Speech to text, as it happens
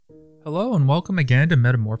Hello and welcome again to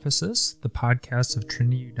Metamorphosis, the podcast of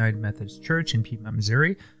Trinity United Methodist Church in Piedmont,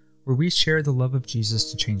 Missouri, where we share the love of Jesus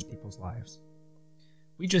to change people's lives.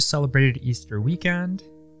 We just celebrated Easter weekend,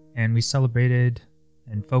 and we celebrated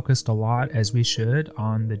and focused a lot, as we should,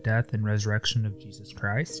 on the death and resurrection of Jesus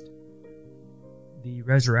Christ. The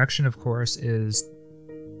resurrection, of course, is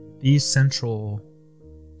the central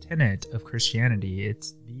tenet of Christianity.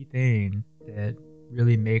 It's the thing that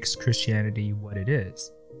really makes Christianity what it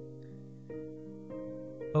is.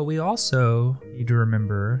 But we also need to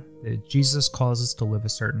remember that Jesus calls us to live a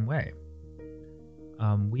certain way.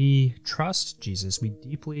 We trust Jesus. We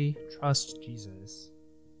deeply trust Jesus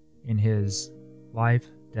in his life,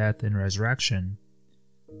 death, and resurrection.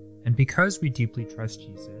 And because we deeply trust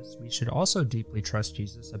Jesus, we should also deeply trust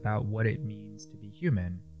Jesus about what it means to be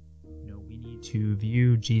human. We need to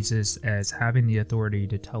view Jesus as having the authority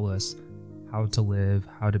to tell us how to live,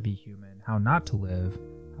 how to be human, how not to live,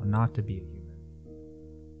 how not to be a human.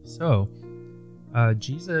 So,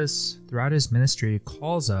 Jesus, throughout his ministry,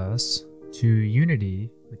 calls us to unity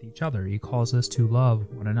with each other. He calls us to love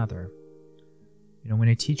one another. When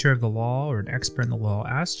a teacher of the law or an expert in the law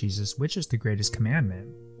asks Jesus, which is the greatest commandment,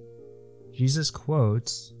 Jesus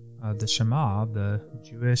quotes the Shema, the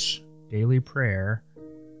Jewish daily prayer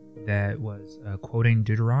that was quoting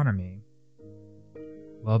Deuteronomy.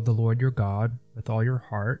 Love the Lord your God with all your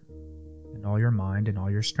heart and all your mind and all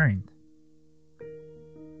your strength.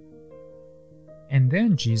 And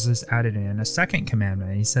then Jesus added in a second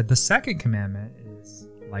commandment. He said the second commandment is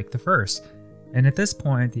like the first. And at this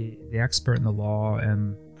point, the expert in the law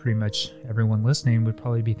and pretty much everyone listening would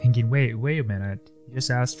probably be thinking, wait a minute. You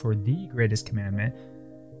just asked for the greatest commandment.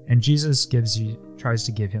 And Jesus tries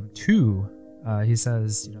to give him two. He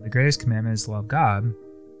says, the greatest commandment is love God.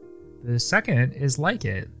 The second is like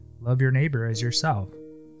it. Love your neighbor as yourself.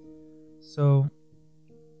 So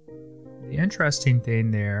the interesting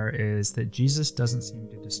thing there is that Jesus doesn't seem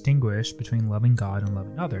to distinguish between loving God and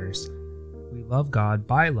loving others. We love God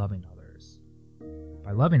by loving others.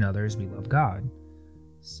 By loving others, we love God.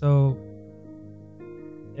 So,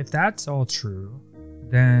 if that's all true,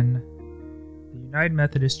 then the United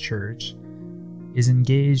Methodist Church is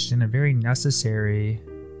engaged in a very necessary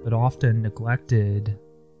but often neglected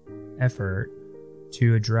effort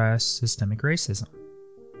to address systemic racism.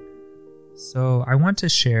 So I want to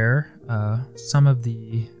share some of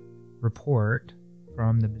the report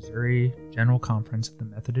from the Missouri General Conference of the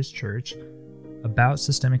Methodist Church about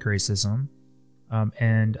systemic racism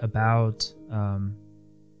and about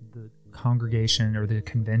the congregation or the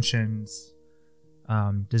convention's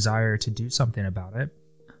desire to do something about it.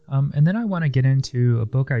 And then I want to get into a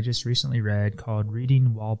book I just recently read called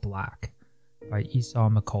Reading While Black by Esau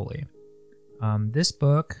McCaulley. This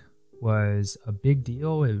book was a big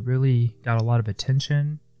deal. It really got a lot of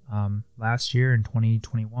attention last year in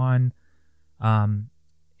 2021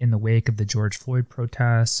 in the wake of the George Floyd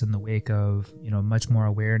protests, in the wake of much more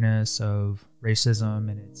awareness of racism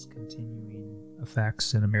and its continuing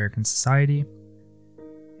effects in American society.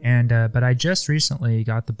 And but I just recently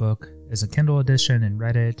got the book as a Kindle edition and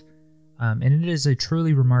read it, and it is a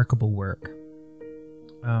truly remarkable work.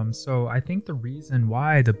 So I think the reason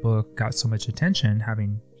why the book got so much attention,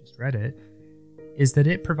 having just read it, is that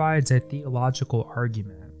it provides a theological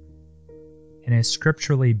argument and a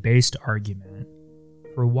scripturally based argument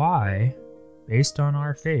for why, based on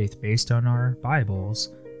our faith, based on our Bibles,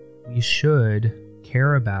 we should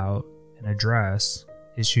care about and address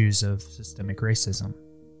issues of systemic racism.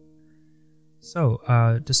 So,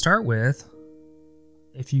 to start with,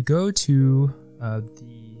 if you go to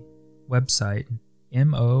the website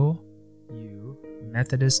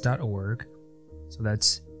moumethodist.org, so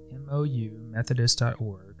that's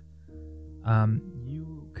moumethodist.org,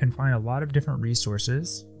 you can find a lot of different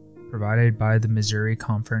resources provided by the Missouri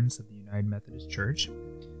Conference of the United Methodist Church.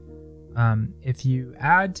 If you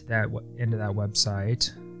add to that into that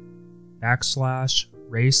website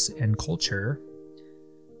 /race and culture,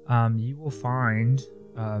 you will find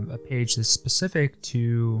a page that's specific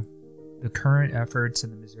to the current efforts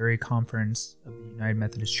in the Missouri Conference of the United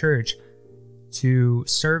Methodist Church to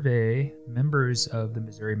survey members of the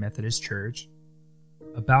Missouri Methodist Church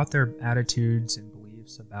about their attitudes and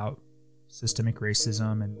beliefs about systemic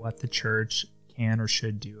racism and what the church can or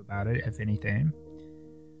should do about it, if anything,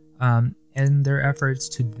 and their efforts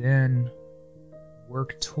to then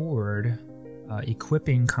work toward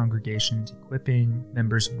equipping congregations, equipping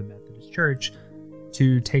members of the Methodist Church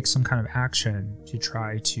to take some kind of action to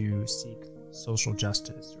try to seek social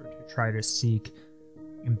justice or to try to seek,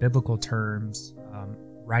 in biblical terms,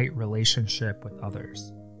 right relationship with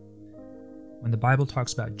others. When the Bible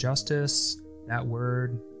talks about justice, that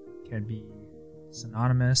word can be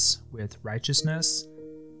synonymous with righteousness,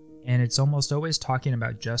 and it's almost always talking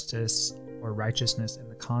about justice or righteousness in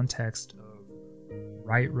the context of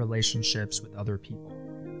right relationships with other people.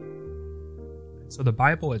 So the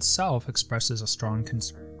Bible itself expresses a strong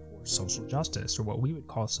concern for social justice, or what we would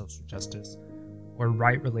call social justice, or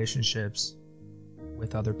right relationships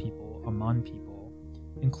with other people, among people,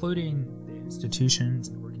 including the institutions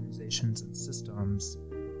and organizations and systems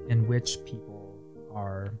in which people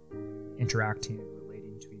are interacting and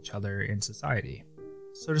relating to each other in society.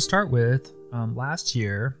 So to start with, last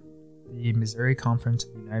year, the Missouri Conference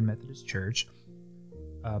of the United Methodist Church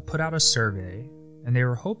put out a survey, and they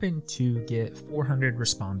were hoping to get 400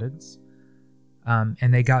 respondents,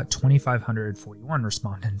 and they got 2,541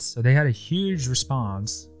 respondents. So they had a huge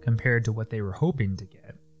response compared to what they were hoping to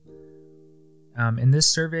get. And this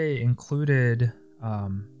survey included,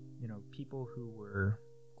 people who were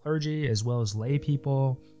clergy as well as lay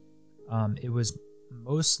people. It was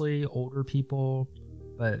mostly older people,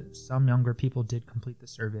 but some younger people did complete the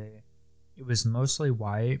survey. It was mostly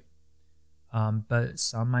white, but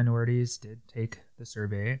some minorities did take the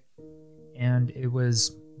survey, and it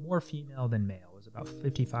was more female than male. It was about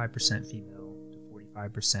 55% female to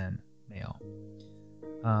 45% male.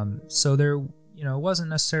 So there, wasn't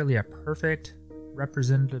necessarily a perfect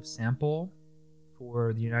representative sample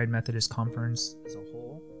for the United Methodist Conference as a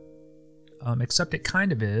whole, except it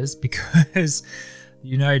kind of is, because the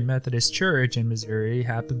United Methodist Church in Missouri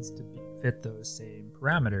happens to fit those same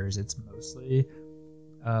parameters. It's mostly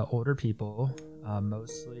older people,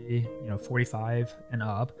 mostly 45 and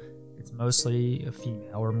up. It's mostly a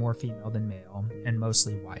female, or more female than male, and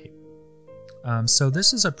mostly white. So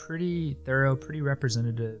this is a pretty thorough, pretty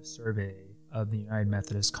representative survey of the United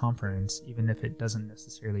Methodist Conference, even if it doesn't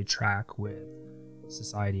necessarily track with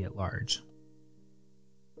society at large.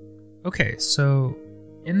 Okay, so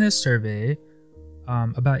in this survey,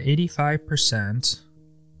 about 85%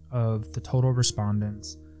 of the total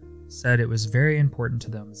respondents said it was very important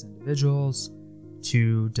to them as individuals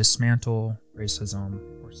to dismantle racism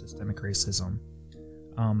or systemic racism.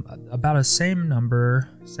 About a same number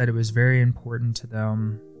said it was very important to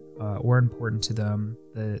them,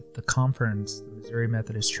 that the conference, the Missouri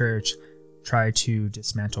Methodist Church, try to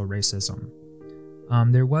dismantle racism.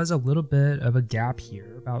 There was a little bit of a gap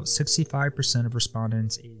here. About 65% of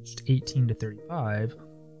respondents aged 18 to 35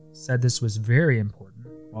 said this was very important,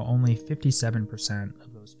 while only 57%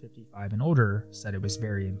 of those 55 and older said it was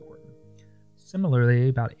very important. Similarly,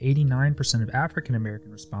 about 89% of African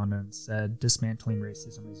American respondents said dismantling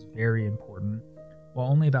racism is very important, while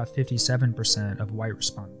only about 57% of white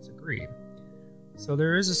respondents agreed. So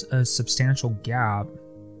there is a substantial gap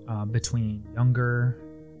between younger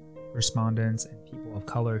respondents and people of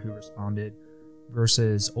color who responded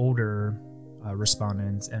versus older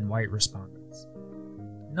respondents and white respondents.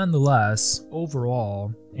 Nonetheless,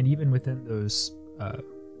 overall, and even within those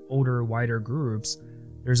older, whiter groups,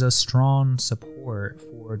 there's a strong support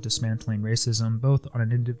for dismantling racism, both on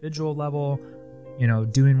an individual level,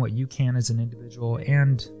 doing what you can as an individual,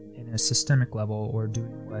 and in a systemic level, or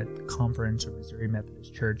doing what the conference or Missouri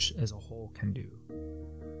Methodist Church as a whole can do.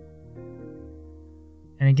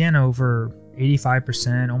 And again, over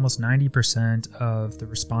 85%, almost 90% of the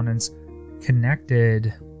respondents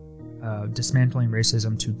connected dismantling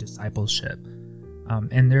racism to discipleship.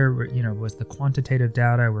 And there was the quantitative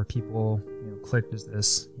data where people clicked, is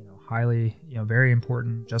this highly, very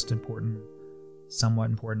important, just important,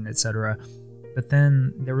 somewhat important, etc. But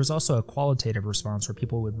then there was also a qualitative response where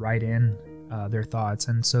people would write in their thoughts.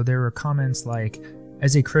 And so there were comments like,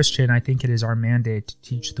 as a Christian, I think it is our mandate to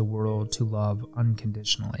teach the world to love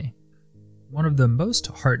unconditionally. One of the most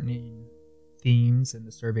heartening themes in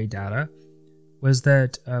the survey data was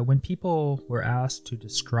that when people were asked to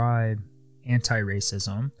describe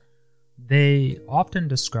anti-racism, they often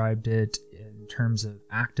described it in terms of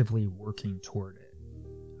actively working toward it.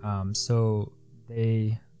 So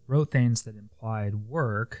they wrote things that implied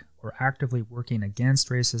work or actively working against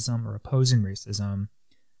racism or opposing racism,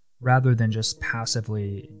 rather than just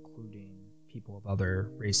passively including people of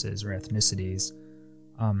other races or ethnicities.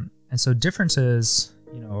 And so differences,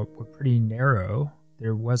 were pretty narrow.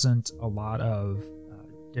 There wasn't a lot of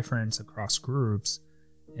difference across groups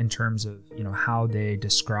in terms of, how they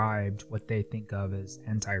described what they think of as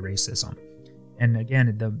anti-racism. And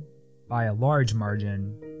again, by a large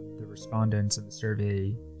margin, the respondents in the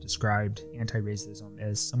survey described anti-racism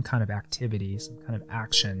as some kind of activity, some kind of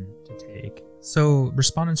action to take. So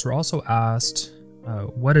respondents were also asked,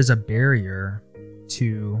 what is a barrier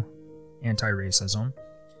to anti-racism?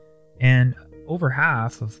 And over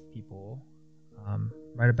half of people,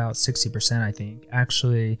 right about 60%, I think,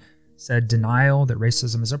 actually said denial that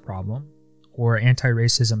racism is a problem, or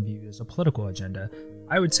anti-racism viewed as a political agenda.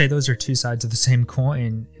 I would say those are two sides of the same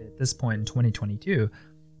coin at this point in 2022,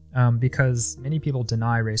 because many people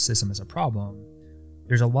deny racism as a problem.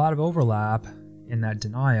 There's a lot of overlap in that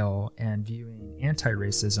denial and viewing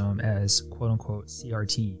anti-racism as quote-unquote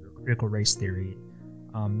CRT, or critical race theory,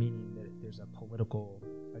 meaning that there's a political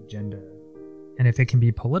agenda. And if it can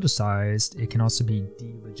be politicized, it can also be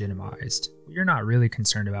delegitimized. You're not really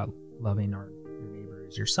concerned about loving your neighbor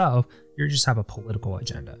as yourself. You just have a political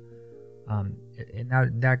agenda. And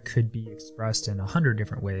that could be expressed in 100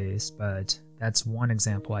 different ways, but that's one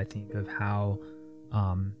example, I think, of how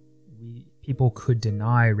people could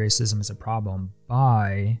deny racism as a problem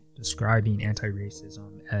by describing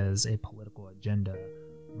anti-racism as a political agenda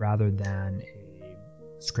rather than a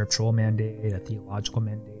scriptural mandate, a theological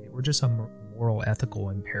mandate, or just a moral, ethical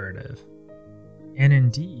imperative. And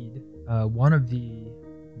indeed, one of the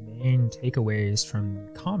main takeaways from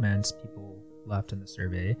comments people left in the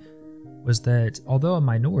survey was that although a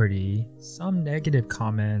minority, some negative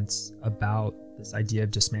comments about this idea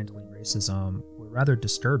of dismantling racism were rather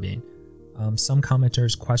disturbing. Some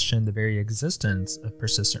commenters questioned the very existence of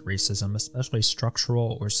persistent racism, especially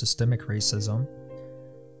structural or systemic racism.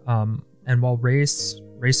 And while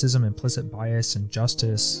racism, implicit bias, and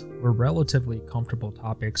justice were relatively comfortable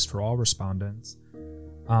topics for all respondents,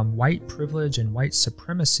 white privilege and white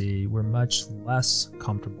supremacy were much less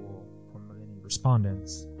comfortable for many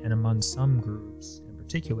respondents, and among some groups in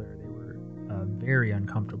particular, they were very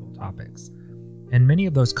uncomfortable topics. And many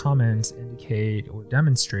of those comments indicate or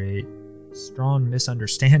demonstrate strong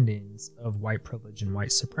misunderstandings of white privilege and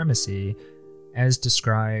white supremacy as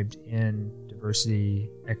described in diversity,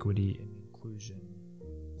 equity, and inclusion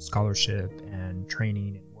scholarship and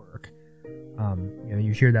training and work.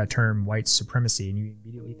 You hear that term white supremacy and you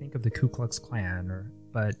immediately think of the Ku Klux Klan,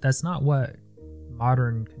 but that's not what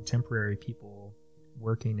modern contemporary people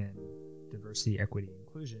working in diversity, equity, and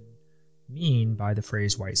inclusion mean by the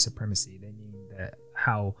phrase white supremacy. They mean that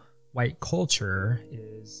how white culture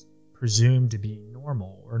is presumed to be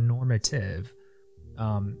normal or normative.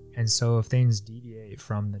 And so if things deviate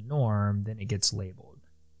from the norm, then it gets labeled.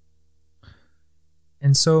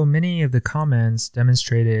 And so many of the comments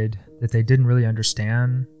demonstrated that they didn't really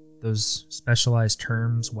understand those specialized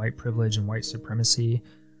terms, white privilege and white supremacy.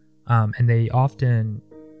 And they often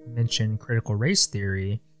mention critical race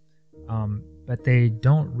theory, but they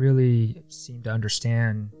don't really seem to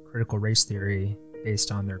understand critical race theory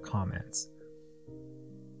based on their comments.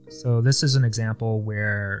 So this is an example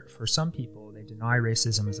where, for some people, they deny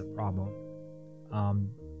racism as a problem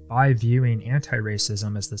by viewing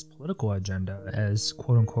anti-racism as this political agenda, as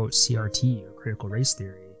quote-unquote CRT, or critical race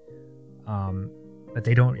theory, but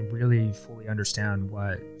they don't really fully understand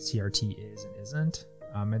what CRT is and isn't,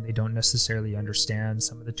 and they don't necessarily understand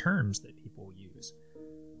some of the terms that people use.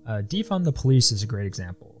 Defund the police is a great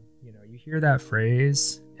example. You hear that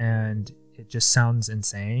phrase, and it just sounds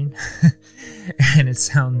insane and it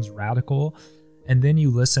sounds radical. And then you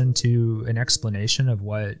listen to an explanation of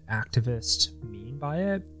what activists mean by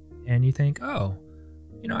it, and you think, oh,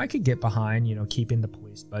 I could get behind, keeping the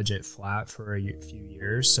police budget flat for a few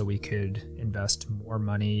years so we could invest more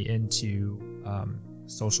money into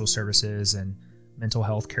social services and mental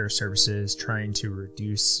health care services, trying to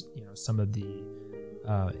reduce, some of the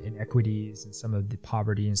inequities and some of the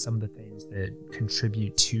poverty and some of the things that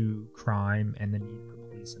contribute to crime and the need for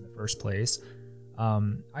police in the first place.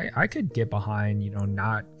 I could get behind,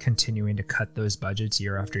 not continuing to cut those budgets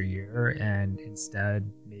year after year, and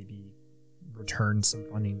instead maybe return some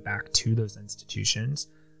funding back to those institutions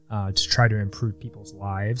to try to improve people's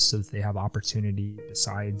lives so that they have opportunity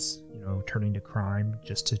besides, turning to crime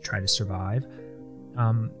just to try to survive.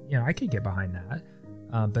 I could get behind that.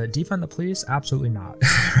 But defund the police? Absolutely not,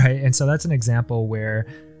 right? And so that's an example where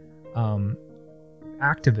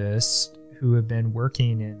activists who have been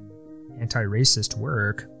working in anti-racist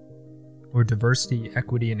work or diversity,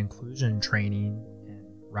 equity, and inclusion training and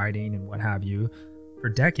writing and what have you for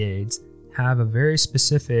decades have a very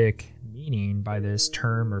specific meaning by this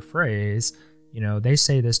term or phrase. They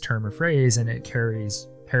say this term or phrase and it carries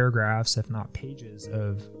paragraphs, if not pages,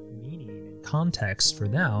 of meaning and context for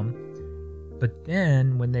them. But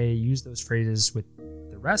then when they use those phrases with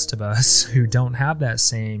the rest of us who don't have that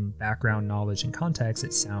same background knowledge and context,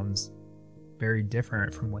 it sounds very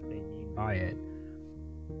different from what they mean by it.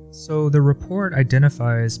 So the report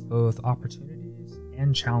identifies both opportunities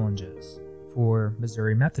and challenges for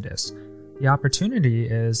Missouri Methodists. The opportunity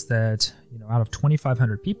is that, out of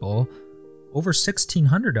 2,500 people, over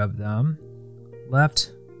 1,600 of them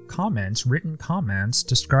left comments, written comments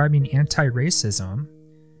describing anti-racism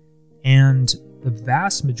And the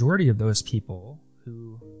vast majority of those people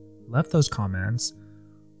who left those comments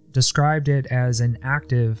described it as an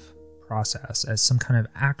active process, as some kind of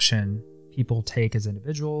action people take as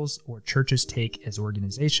individuals or churches take as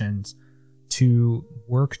organizations to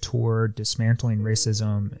work toward dismantling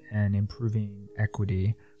racism and improving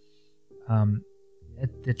equity.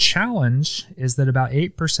 The challenge is that about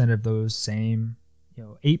 8% of those same,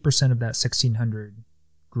 8% of that 1,600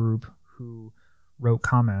 group who wrote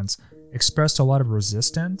comments expressed a lot of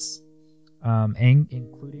resistance,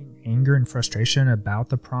 including anger and frustration about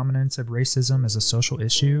the prominence of racism as a social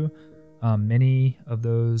issue. Many of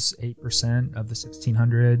those 8% of the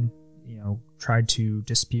 1,600, tried to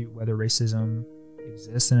dispute whether racism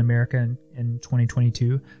exists in America in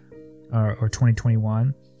 2022 or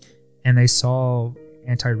 2021. And they saw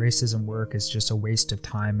anti-racism work as just a waste of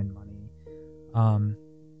time and money.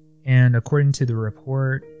 And according to the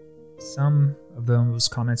report, some of those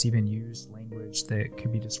comments even used language that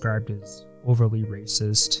could be described as overly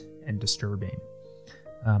racist and disturbing.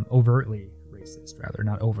 Overtly racist, rather,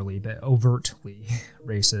 not overly, but overtly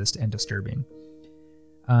racist and disturbing.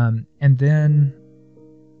 And then,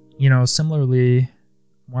 similarly,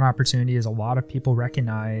 one opportunity is a lot of people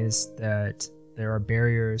recognize that there are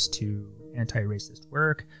barriers to anti-racist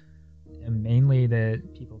work, and mainly that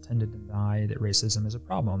people tend to deny that racism is a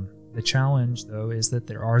problem. The challenge, though, is that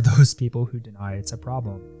there are those people who deny it's a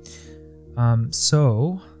problem.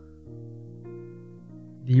 So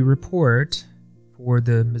the report for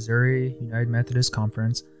the Missouri United Methodist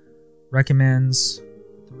Conference recommends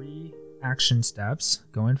 3 action steps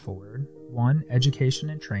going forward. 1,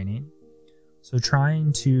 education and training. So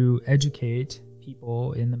trying to educate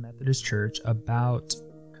people in the Methodist Church about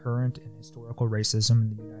current and historical racism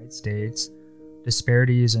in the United States,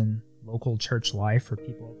 disparities in local church life for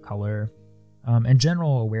people of color, and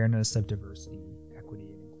general awareness of diversity, equity,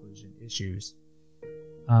 and inclusion issues.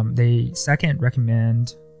 They second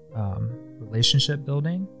recommend relationship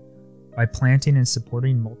building by planting and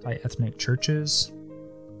supporting multi-ethnic churches,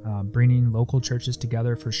 bringing local churches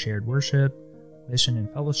together for shared worship, mission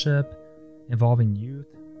and fellowship, involving youth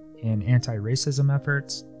in anti-racism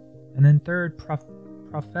efforts. And then third,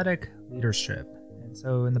 prophetic leadership. And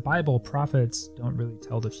so in the Bible, prophets don't really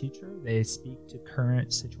tell the future. They speak to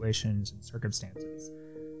current situations and circumstances.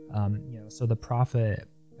 So the prophet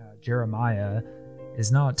Jeremiah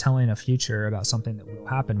is not telling a future about something that will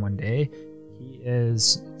happen one day. He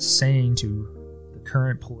is saying to the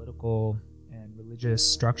current political and religious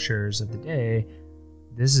structures of the day,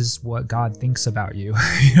 this is what God thinks about you.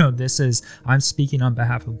 I'm speaking on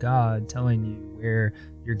behalf of God, telling you where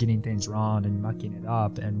you're getting things wrong and mucking it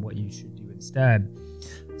up and what you should do instead.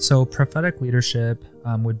 So prophetic leadership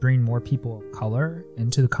would bring more people of color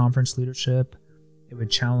into the conference leadership. It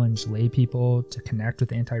would challenge lay people to connect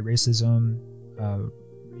with anti-racism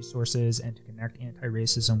resources and to connect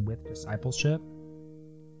anti-racism with discipleship.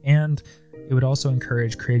 And it would also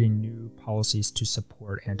encourage creating new policies to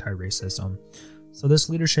support anti-racism. So this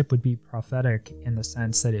leadership would be prophetic in the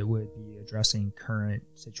sense that it would be addressing current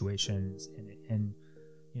situations and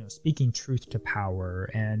speaking truth to power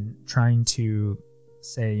and trying to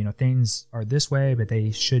say, things are this way, but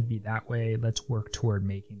they should be that way. Let's work toward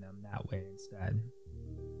making them that way instead.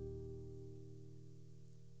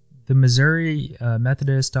 The Missouri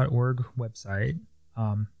Methodist.org website,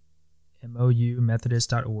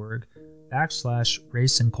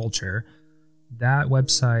 moumethodist.org/race and culture, that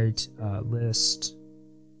website lists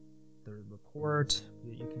the report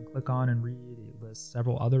that you can click on and read. It lists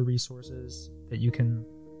several other resources that you can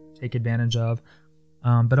take advantage of.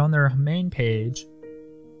 But on their main page,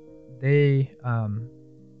 they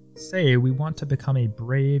say we want to become a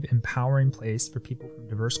brave, empowering place for people from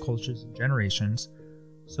diverse cultures and generations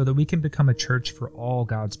so that we can become a church for all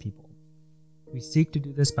God's people. We seek to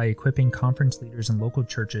do this by equipping conference leaders and local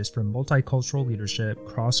churches for multicultural leadership,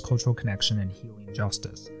 cross-cultural connection, and healing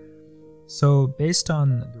justice. So based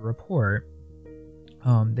on the report,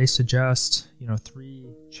 they suggest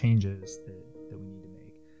 3 changes that we need to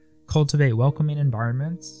make. Cultivate welcoming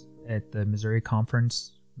environments at the Missouri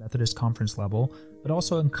Methodist Conference level, but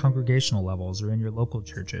also in congregational levels or in your local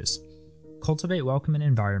churches. Cultivate welcoming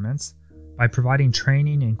environments by providing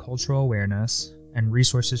training in cultural awareness and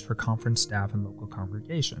resources for conference staff and local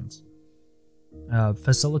congregations.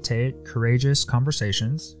 Facilitate courageous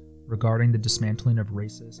conversations regarding the dismantling of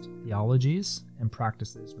racist theologies and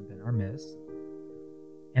practices within our midst.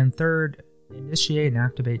 And third, initiate and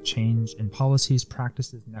activate change in policies,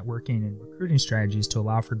 practices, networking, and recruiting strategies to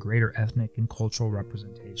allow for greater ethnic and cultural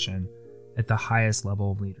representation at the highest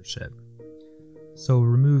level of leadership. So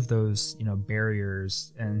remove those,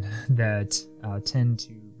 barriers and that tend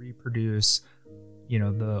to reproduce,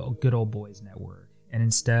 the good old boys network, and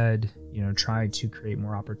instead, try to create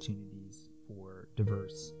more opportunities for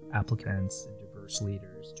diverse applicants and diverse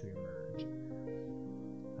leaders to emerge.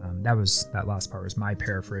 That last part was my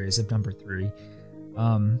paraphrase of number 3.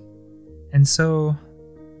 And so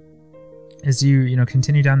as you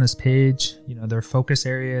continue down this page, their focus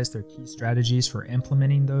areas, their key strategies for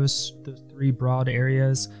implementing those 3 broad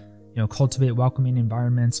areas, cultivate welcoming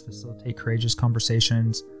environments, facilitate courageous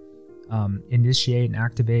conversations, initiate and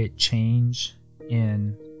activate change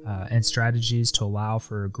and strategies to allow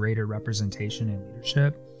for greater representation and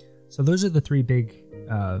leadership. So those are the 3 big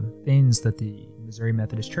things that the Missouri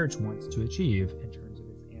Methodist Church wants to achieve in terms of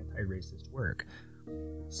its anti-racist work.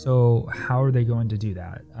 So how are they going to do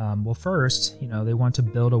that? Well, first, they want to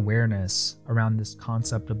build awareness around this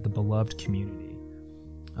concept of the beloved community,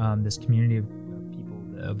 this community of people,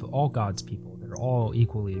 of all God's people that are all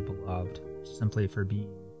equally beloved, simply for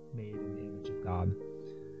being made in the image of God,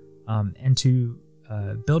 and to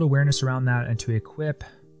build awareness around that and to equip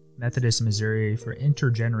Methodist Missouri for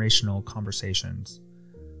intergenerational conversations.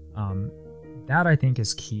 That I think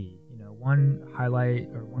is key. One highlight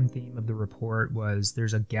or one theme of the report was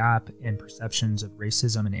there's a gap in perceptions of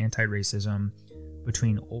racism and anti-racism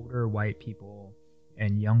between older white people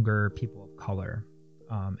and younger people of color,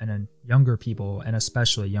 and then younger people, and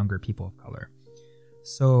especially younger people of color.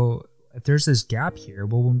 So if there's this gap here,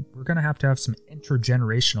 well, we're going to have some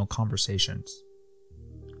intergenerational conversations.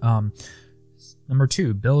 Number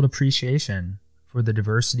 2, build appreciation for the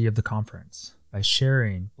diversity of the conference by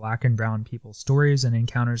sharing Black and brown people's stories and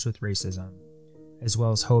encounters with racism, as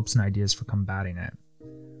well as hopes and ideas for combating it.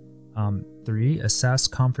 3, assess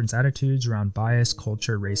conference attitudes around bias,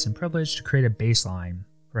 culture, race, and privilege to create a baseline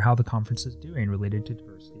for how the conference is doing related to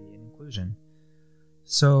diversity and inclusion.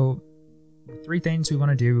 So 3 things we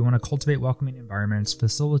want to do. We want to cultivate welcoming environments,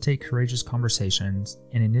 facilitate courageous conversations,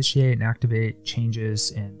 and initiate and activate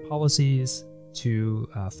changes in policies to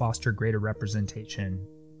foster greater representation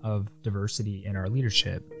of diversity in our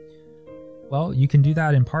leadership. Well, you can do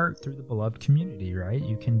that in part through the beloved community, right?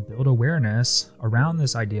 You can build awareness around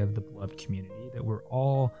this idea of the beloved community, that we're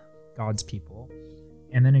all God's people,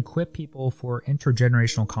 and then equip people for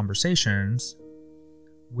intergenerational conversations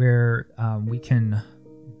where we can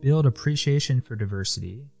build appreciation for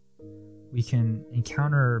diversity. We can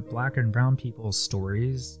encounter Black and brown people's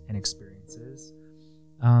stories and experiences.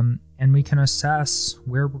 And we can assess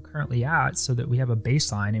where we're currently at so that we have a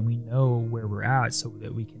baseline and we know where we're at so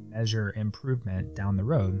that we can measure improvement down the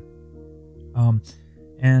road.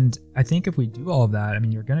 And I think if we do all of that,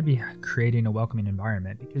 you're going to be creating a welcoming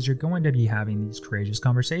environment because you're going to be having these courageous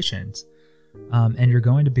conversations. And you're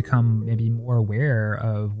going to become maybe more aware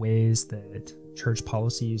of ways that church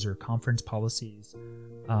policies or conference policies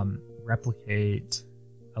replicate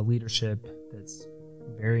a leadership that's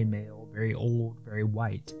very male, very old, very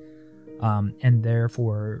white, and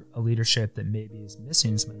therefore a leadership that maybe is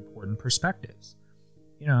missing some important perspectives.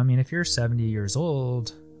 If you're 70 years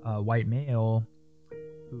old, white male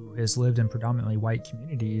who has lived in predominantly white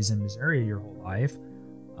communities in Missouri your whole life,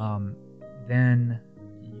 then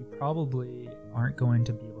you probably aren't going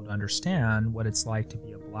to be able to understand what it's like to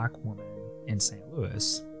be a Black woman in St.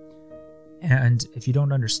 Louis. And if you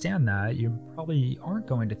don't understand that, you probably aren't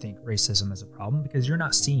going to think racism is a problem because you're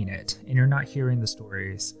not seeing it and you're not hearing the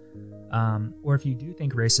stories. Or if you do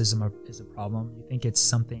think racism is a problem, you think it's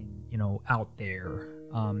something, out there.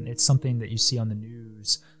 It's something that you see on the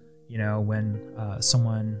news, when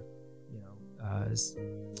someone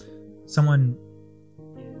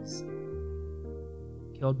is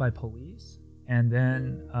killed by police, and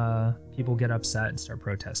then people get upset and start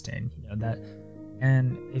protesting.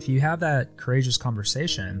 And if you have that courageous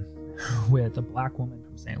conversation with a Black woman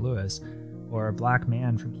from St. Louis, or a Black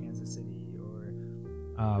man from Kansas City,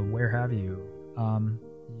 or where have you,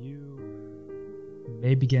 you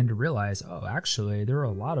may begin to realize, oh, actually, there are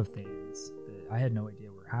a lot of things that I had no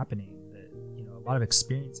idea were happening, that, a lot of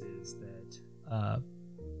experiences that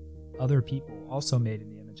other people also made in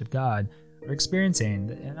the image of God are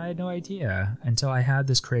experiencing, and I had no idea until I had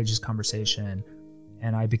this courageous conversation,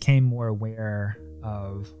 and I became more aware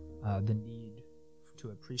of the need to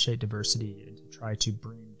appreciate diversity and to try to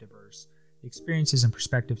bring diverse experiences and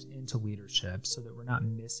perspectives into leadership so that we're not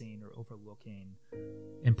missing or overlooking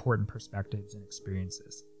important perspectives and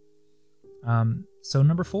experiences. So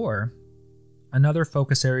number 4, another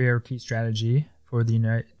focus area or key strategy for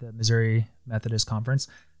the Missouri Methodist Conference,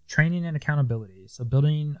 training and accountability. So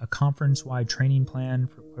building a conference-wide training plan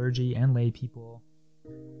for clergy and lay people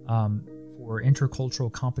for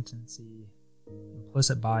intercultural competency,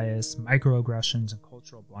 implicit bias, microaggressions, and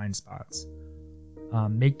cultural blind spots.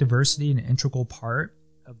 make diversity an integral part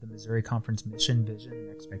of the Missouri Conference mission, vision, and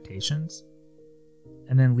expectations.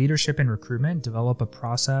 And then leadership and recruitment, develop a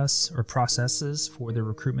process or processes for the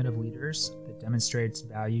recruitment of leaders that demonstrates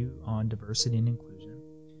value on diversity and inclusion.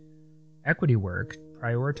 Equity work,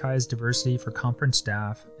 prioritize diversity for conference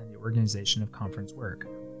staff and the organization of conference work.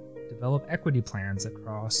 Develop equity plans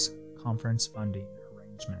across conference funding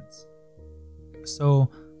arrangements. So,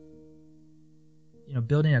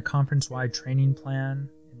 building a conference-wide training plan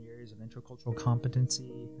in the areas of intercultural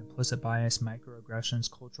competency, implicit bias, microaggressions,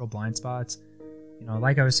 cultural blind spots.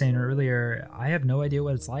 Like I was saying earlier, I have no idea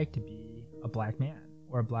what it's like to be a black man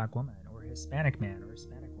or a black woman or a Hispanic man or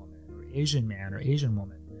Hispanic woman or Asian man or Asian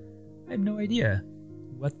woman. I have no idea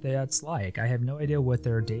what that's like. I have no idea what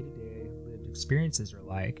their day-to-day lived experiences are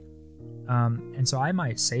like. And so I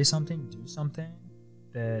might say something, do something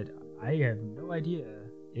that I have no idea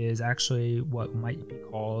is actually what might be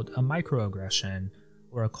called a microaggression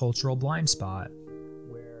or a cultural blind spot,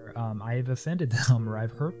 where I have offended them or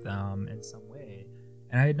I've hurt them in some way,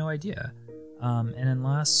 and I had no idea. And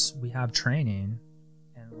unless we have training,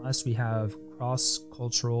 and unless we have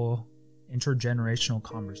cross-cultural, intergenerational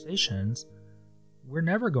conversations, we're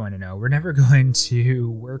never going to know. We're never going to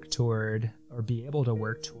work toward or be able to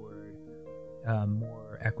work toward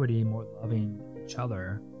more equity, more loving each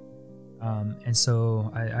other. And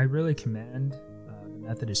so I really commend the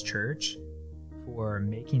Methodist Church for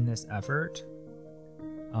making this effort.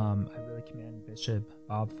 I really commend Bishop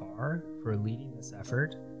Bob Farr for leading this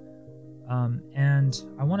effort. And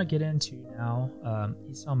I want to get into now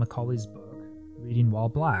Esau McCaulley's book, Reading While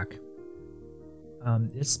Black.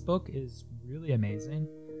 This book is really amazing.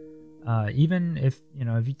 Even if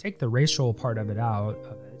you take the racial part of it out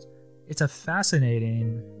of it, it's a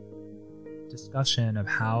fascinating discussion of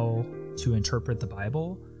how to interpret the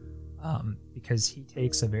Bible, because he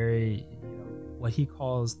takes a very, what he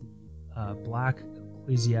calls the black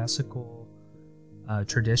ecclesiastical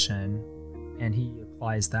tradition, and he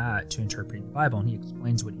applies that to interpreting the Bible, and he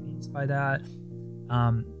explains what he means by that.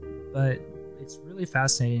 But it's really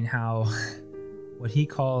fascinating how what he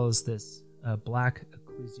calls this black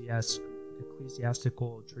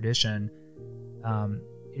ecclesiastical tradition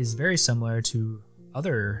is very similar to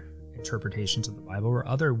other interpretations of the Bible or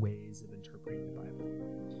other ways of interpreting the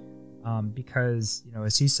Bible. Because,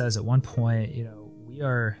 as he says at one point, we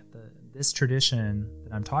are this tradition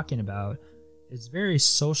that I'm talking about is very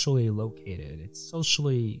socially located. It's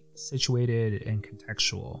socially situated and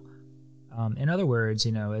contextual. In other words,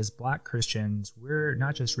 as black Christians, we're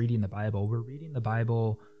not just reading the Bible, we're reading the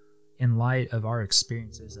Bible in light of our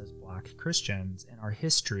experiences as black Christians and our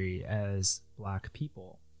history as black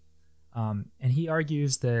people. And he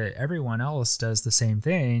argues that everyone else does the same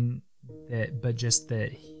thing, but just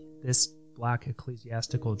that this black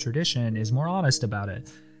ecclesiastical tradition is more honest about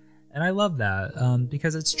it. And I love that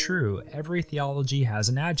because it's true. Every theology has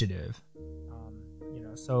an adjective.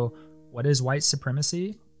 So what is white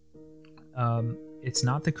supremacy? It's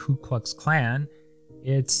not the Ku Klux Klan.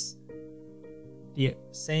 It's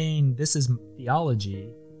saying this is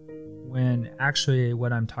theology, when actually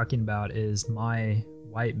what I'm talking about is my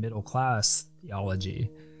white middle class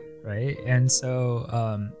theology, right? And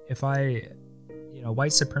so if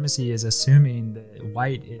white supremacy is assuming that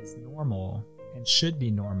white is normal and should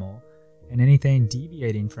be normal, and anything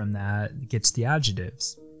deviating from that gets the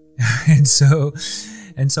adjectives. and so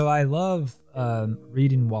I love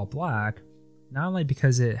Reading While Black, not only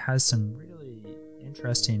because it has some really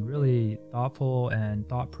interesting, really thoughtful and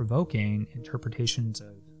thought-provoking interpretations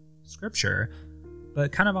of Scripture,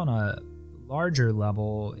 but kind of on a larger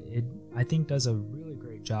level, it, I think, does a really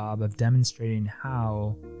great job of demonstrating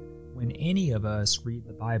how, when any of us read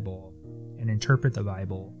the Bible and interpret the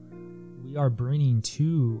Bible, we are bringing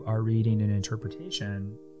to our reading and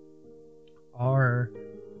interpretation our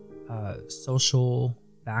social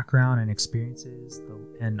background and experiences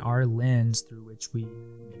and our lens through which we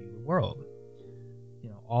view the world.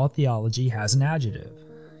 All theology has an adjective.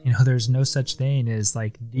 There's no such thing as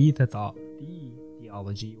like the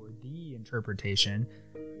theology or the interpretation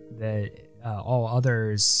that all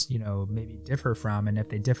others, maybe differ from. And if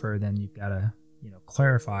they differ, then you've got to,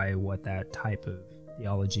 clarify what that type of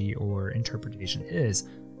theology or interpretation is.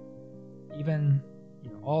 Even,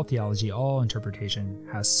 all theology, all interpretation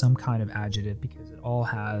has some kind of adjective because it all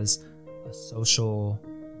has a social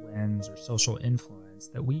lens or social influence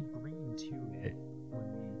that we bring to it when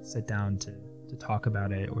we sit down to talk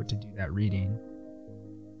about it or to do that reading.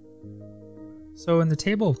 So in the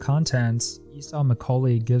table of contents, Esau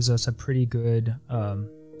McCaulley gives us a pretty good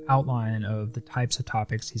outline of the types of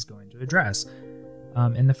topics he's going to address.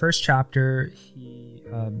 In the first chapter, he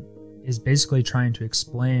is basically trying to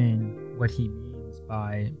explain what he means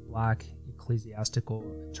by Black ecclesiastical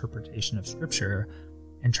interpretation of Scripture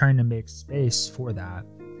and trying to make space for that.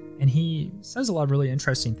 And he says a lot of really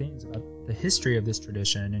interesting things about the history of this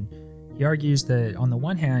tradition. And he argues that on the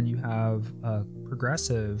one hand, you have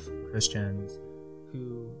progressive Christians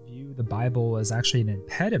who view the Bible as actually an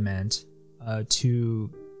impediment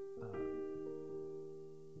to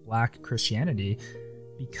Black Christianity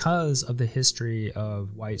because of the history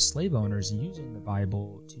of white slave owners using the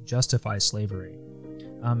Bible to justify slavery.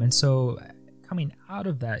 And so coming out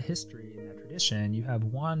of that history and that tradition, you have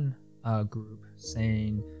one group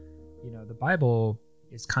saying, the Bible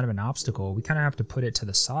is kind of an obstacle. We kind of have to put it to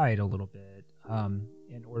the side a little bit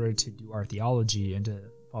in order to do our theology and to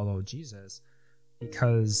follow Jesus,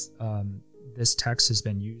 because this text has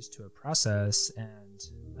been used to oppress us, and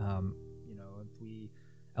if we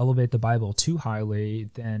elevate the Bible too highly,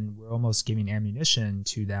 then we're almost giving ammunition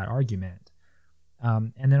to that argument.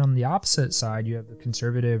 And then on the opposite side, you have the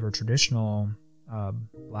conservative or traditional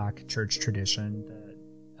Black church tradition that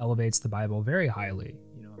elevates the Bible very highly.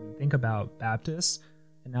 Think about Baptists,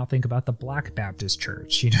 and now think about the Black Baptist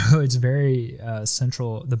Church. It's very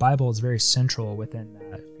central. The Bible is very central within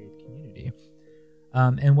that faith community.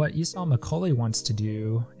 And what Esau McCaulley wants to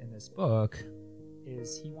do in this book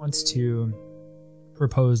is he wants to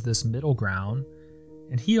propose this middle ground,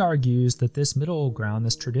 and he argues that this middle ground,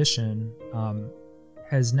 this tradition,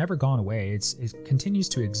 has never gone away. It continues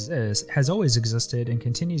to exist, has always existed, and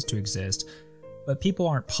continues to exist. But people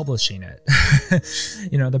aren't publishing it.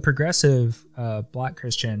 The progressive Black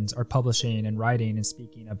Christians are publishing and writing and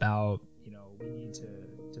speaking about, we need to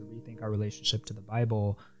rethink our relationship to the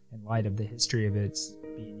Bible in light of the history of its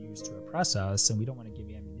being used to oppress us, and we don't want to give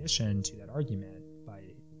ammunition to that argument by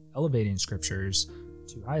elevating scriptures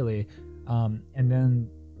too highly. And then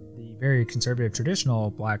the very conservative traditional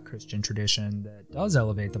Black Christian tradition that does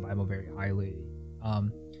elevate the Bible very highly,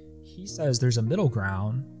 he says there's a middle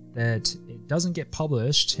ground, that it doesn't get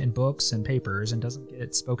published in books and papers and doesn't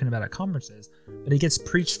get spoken about at conferences, but it gets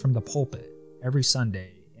preached from the pulpit every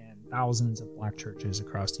Sunday in thousands of Black churches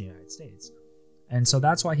across the United States. And so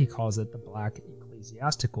that's why he calls it the Black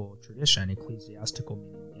ecclesiastical tradition, ecclesiastical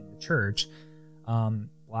meaning in the church.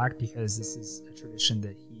 Black because this is a tradition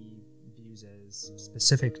that he views as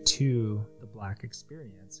specific to the Black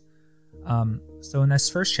experience. So in this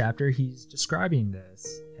first chapter, he's describing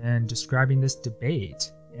this and describing this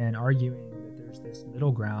debate and arguing that there's this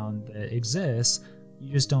middle ground that exists.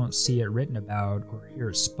 You just don't see it written about or hear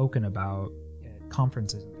it spoken about at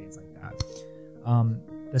conferences and things like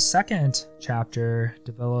that. The second chapter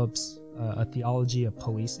develops a theology of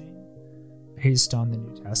policing based on the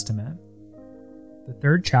New Testament. The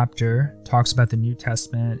third chapter talks about the New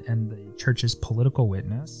Testament and the church's political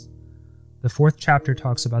witness. The fourth chapter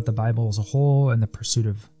talks about the Bible as a whole and the pursuit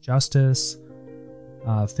of justice.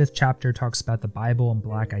 Fifth chapter talks about the Bible and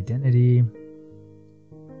Black identity.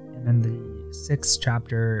 And then the sixth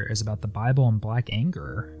chapter is about the Bible and Black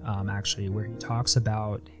anger, where he talks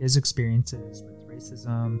about his experiences with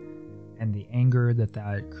racism and the anger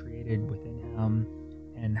that created within him,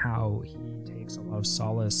 and how he takes a lot of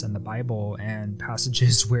solace in the Bible and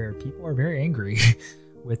passages where people are very angry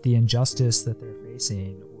with the injustice that they're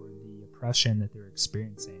facing or the oppression that they're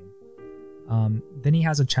experiencing. Then he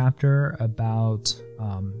has a chapter about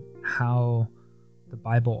how the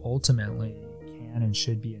Bible ultimately can and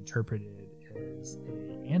should be interpreted as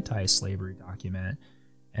an anti-slavery document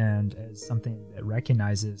and as something that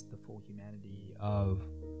recognizes the full humanity of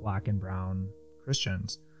Black and brown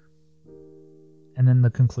Christians. And then the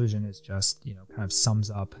conclusion is just, kind of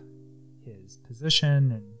sums up his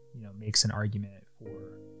position and, makes an argument for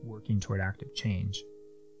working toward active change.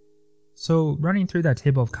 So running through that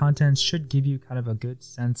table of contents should give you kind of a good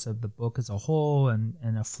sense of the book as a whole and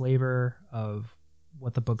a flavor of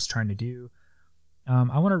what the book's trying to do.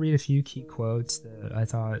 I want to read a few key quotes that I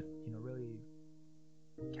thought, really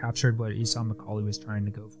captured what Esau McCaulley was trying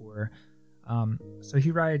to go for. So he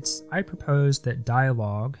writes, "I propose that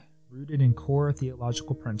dialogue, rooted in core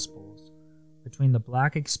theological principles, between the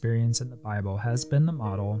Black experience and the Bible has been the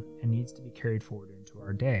model and needs to be carried forward into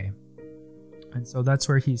our day." And so that's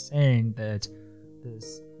where he's saying that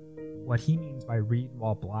what he means by read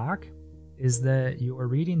while Black is that you are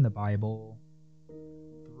reading the Bible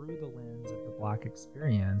through the lens of the Black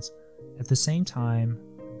experience, at the same time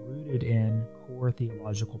rooted in core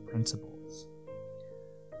theological principles.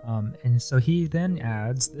 And so he then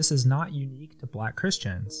adds, this is not unique to Black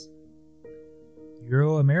Christians.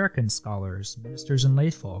 Euro-American scholars, ministers, and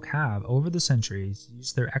layfolk have, over the centuries,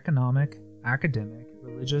 used their economic, academic,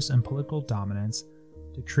 religious, and political dominance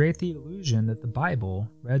to create the illusion that the Bible,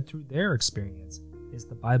 read through their experience, is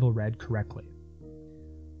the Bible read correctly.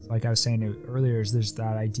 So like I was saying earlier, there's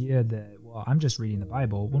that idea that, well, I'm just reading the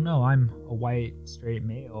Bible. Well, no, I'm a white, straight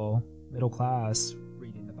male, middle class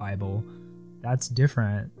reading the Bible. That's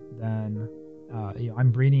different than,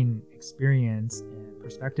 I'm bringing experience and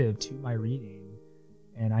perspective to my reading,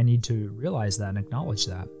 and I need to realize that and acknowledge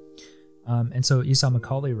that. And so Esau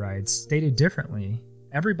McCaulley writes, stated differently,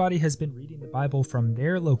 everybody has been reading the Bible from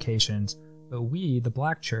their locations, but we, the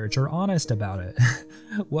Black church, are honest about it.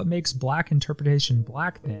 What makes Black interpretation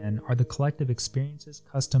Black, then, are the collective experiences,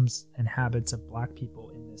 customs, and habits of Black people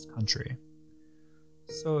in this country.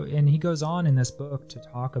 So, and he goes on in this book to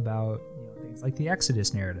talk about, things like the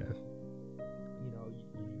Exodus narrative.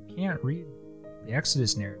 You can't read the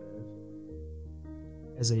Exodus narrative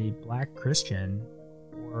as a Black Christian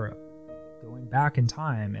or going back in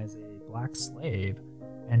time as a Black slave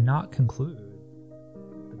and not conclude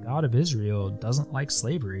the God of Israel doesn't like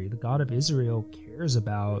slavery. The God of Israel cares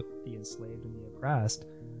about the enslaved and the oppressed,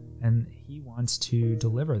 and he wants to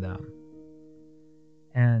deliver them.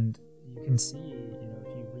 And you can see, if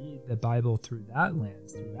you read the Bible through that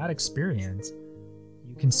lens, through that experience,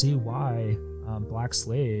 you can see why Black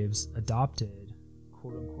slaves adopted,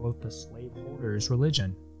 quote unquote, the slaveholders'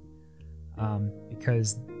 religion.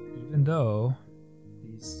 Because even though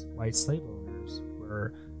these white slave owners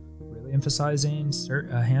were really emphasizing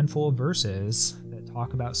a handful of verses that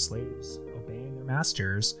talk about slaves obeying their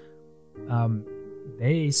masters,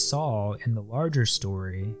 they saw in the larger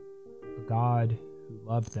story a God who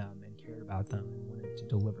loved them and cared about them and wanted to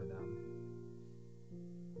deliver them.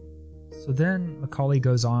 So then McCaulley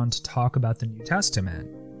goes on to talk about the New Testament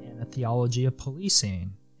and a theology of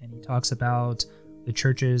policing, and he talks about the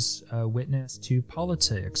church's witness to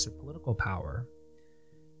politics or political power.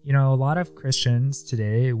 A lot of Christians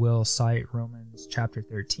today will cite Romans chapter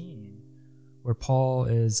 13, where Paul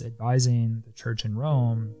is advising the church in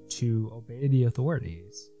Rome to obey the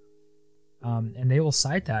authorities. And they will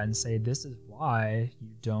cite that and say, this is why you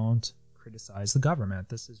don't criticize the government.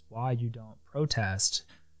 This is why you don't protest,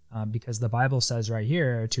 because the Bible says right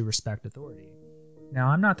here to respect authority. Now,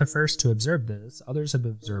 I'm not the first to observe this. Others have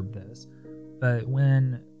observed this. But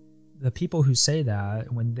when the people who say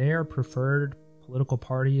that, when their preferred political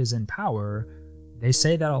party is in power, they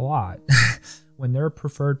say that a lot. When their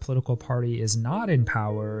preferred political party is not in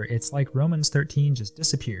power, it's like Romans 13 just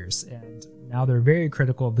disappears. And now they're very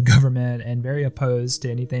critical of the government and very opposed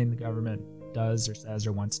to anything the government does or says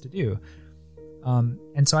or wants to do.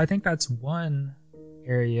 And so I think that's one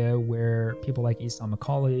area where people like Esau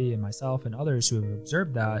McCaulley and myself and others who have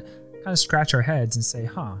observed that kind of scratch our heads and say,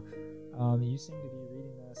 you seem to be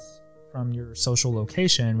reading this from your social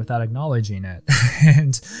location without acknowledging it.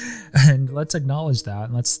 and let's acknowledge that,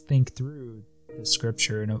 and let's think through the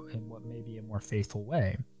scripture in what may be a more faithful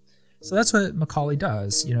way. So that's what McCaulley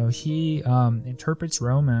does. He interprets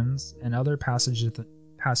Romans and other passages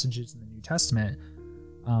in the New Testament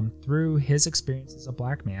through his experience as a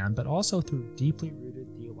Black man, but also through deeply rooted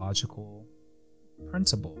theological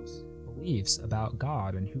principles, beliefs about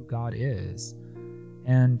God and who God is.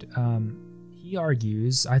 And he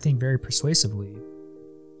argues, I think very persuasively,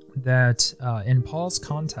 that in Paul's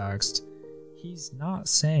context, he's not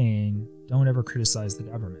saying don't ever criticize the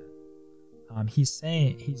government.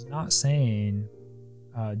 He's not saying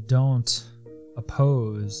don't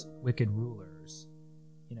oppose wicked rulers.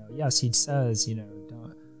 Yes, he says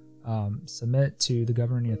don't submit to the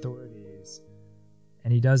governing authorities,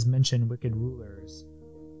 and he does mention wicked rulers,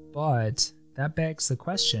 but that begs the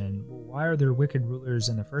question, well, why are there wicked rulers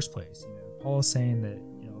in the first place? Paul is saying that,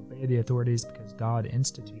 obey the authorities because God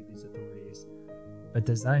instituted these authorities. But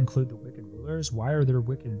does that include the wicked rulers? Why are there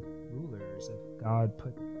wicked rulers if God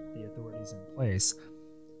put the authorities in place?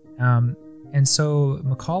 And so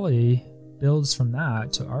McCaulley builds from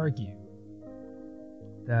that to argue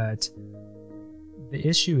that the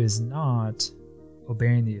issue is not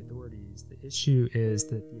obeying the authorities. The issue is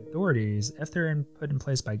that the authorities, if they're put in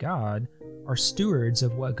place by God, are stewards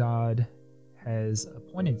of what God has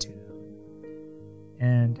appointed to them.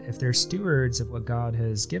 And if they're stewards of what God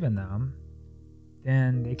has given them,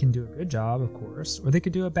 then they can do a good job, of course, or they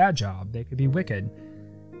could do a bad job. They could be wicked.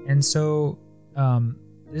 And so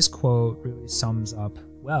this quote really sums up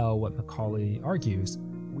well what McCaulley argues.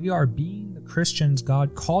 We are being the Christians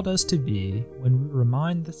God called us to be when we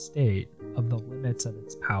remind the state of the limits of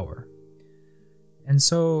its power. And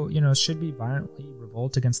so, should we violently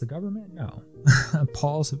revolt against the government? No.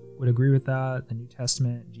 Paul would agree with that. The New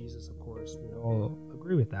Testament, Jesus, of course, would all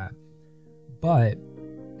agree with that. But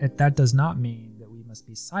that does not mean that we must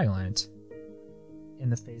be silent in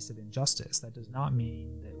the face of injustice. That does not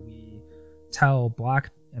mean that we tell black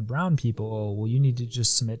and brown people, well, you need to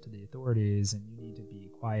just submit to the authorities and you need to be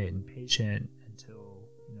quiet and patient until,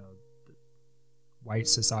 the white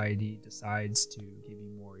society decides to give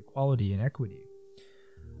you more equality and equity.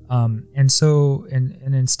 And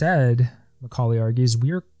instead, Macaulay argues,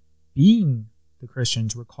 we're being the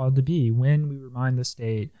Christians we're called to be when we remind the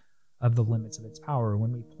state of the limits of its power,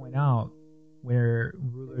 when we point out where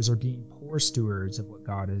rulers are being poor stewards of what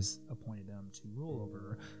God has appointed them to rule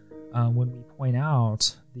over, when we point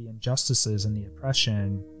out the injustices and the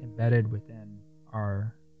oppression embedded within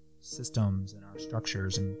our systems and our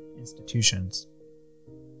structures and institutions.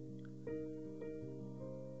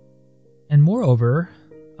 And moreover,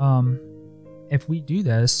 if we do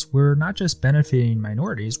this, we're not just benefiting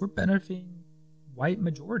minorities, we're benefiting white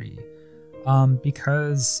majority.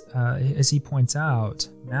 Because, as he points out,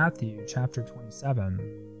 Matthew chapter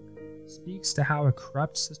 27 speaks to how a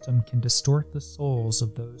corrupt system can distort the souls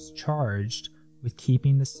of those charged with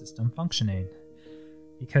keeping the system functioning.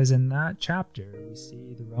 Because in that chapter, we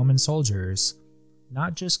see the Roman soldiers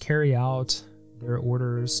not just carry out their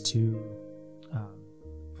orders to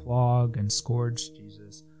flog and scourge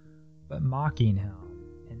Jesus, but mocking him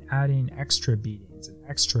and adding extra beatings and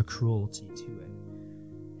extra cruelty to it.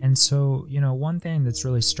 And so, one thing that's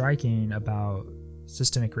really striking about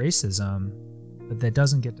systemic racism, but that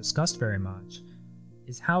doesn't get discussed very much,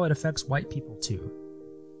 is how it affects white people too.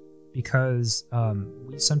 Because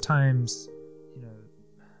we sometimes,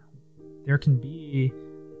 there can be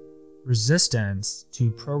resistance to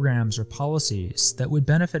programs or policies that would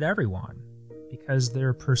benefit everyone because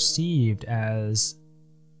they're perceived as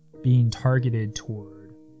being targeted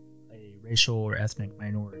toward a racial or ethnic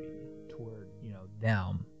minority, toward,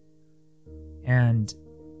 them. And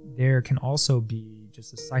there can also be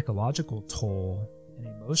just a psychological toll, an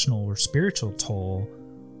emotional or spiritual toll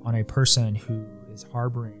on a person who is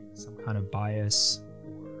harboring some kind of bias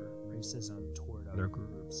or racism toward other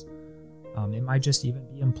groups. It might just even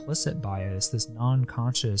be implicit bias, this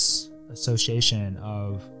non-conscious association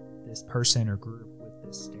of this person or group with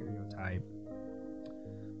this stereotype.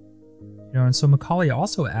 And so Macaulay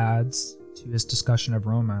also adds to his discussion of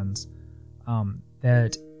Romans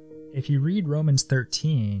that if you read Romans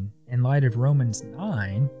 13 in light of Romans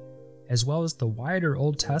 9, as well as the wider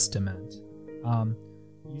Old Testament,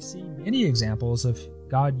 you see many examples of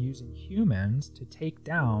God using humans to take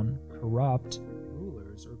down corrupt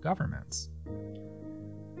rulers or governments,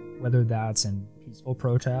 whether that's in peaceful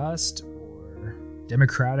protest or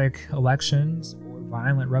democratic elections or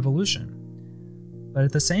violent revolution. But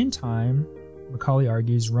at the same time, Macaulay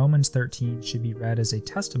argues Romans 13 should be read as a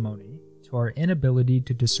testimony to our inability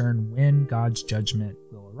to discern when God's judgment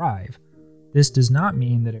will arrive. This does not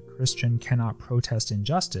mean that a Christian cannot protest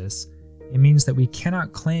injustice. It means that we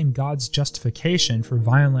cannot claim God's justification for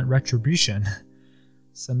violent retribution.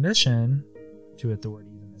 Submission to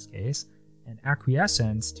authorities in this case, and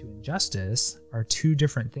acquiescence to injustice are two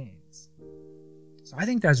different things. So I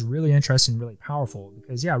think that's really interesting, really powerful,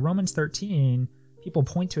 because Romans 13, people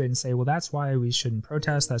point to it and say, well, that's why we shouldn't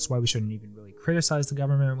protest. That's why we shouldn't even really criticize the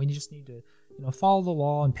government. We just need to, follow the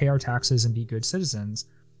law and pay our taxes and be good citizens.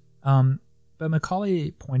 But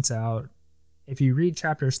Macaulay points out, if you read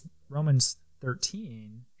Romans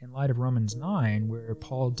 13 in light of Romans 9, where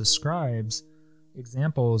Paul describes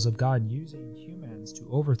examples of God using humans to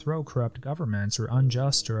overthrow corrupt governments or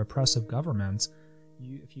unjust or oppressive governments,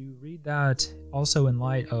 if you read that also in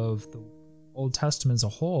light of the Old Testament as a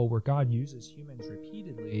whole, where God uses humans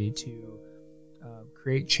repeatedly to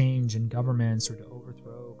create change in governments or to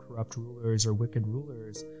overthrow corrupt rulers or wicked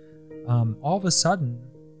rulers, all of a sudden,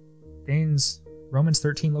 Romans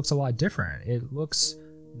 13 looks a lot different. It looks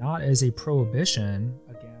not as a prohibition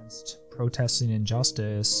against protesting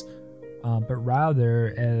injustice, but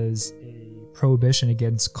rather as a prohibition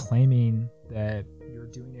against claiming that you're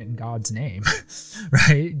doing it in God's name,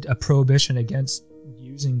 right? A prohibition against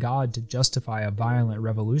using God to justify a violent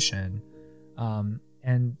revolution.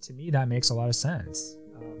 And to me, that makes a lot of sense,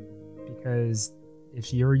 because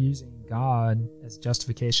if you're using God as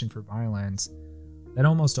justification for violence, that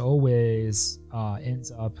almost always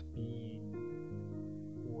ends up being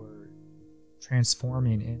or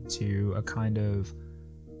transforming into a kind of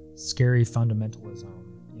scary fundamentalism.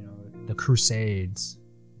 The Crusades,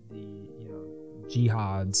 the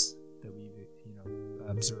jihads that we've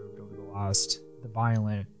observed over the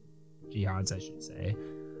violent jihads, I should say,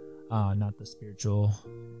 not the spiritual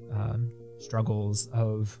struggles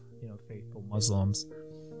of faithful Muslims.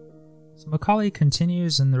 So Macaulay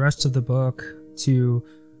continues in the rest of the book to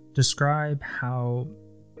describe how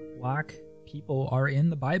Black people are in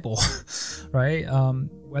the Bible, right?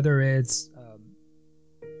 Whether it's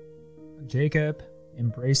Jacob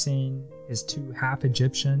embracing his 2 half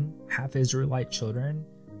Egyptian, half Israelite children,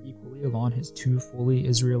 equally along his 2 fully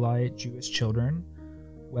Israelite Jewish children,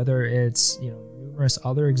 whether it's numerous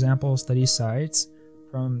other examples that he cites,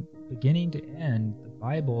 from beginning to end, the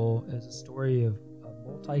Bible is a story of a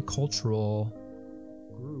multicultural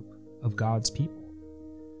group of God's people.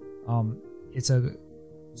 It's a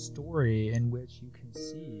story in which you can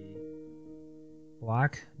see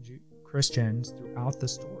Black Christians throughout the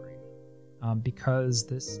story, because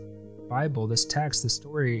this Bible, this text, this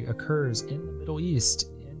story occurs in the Middle East,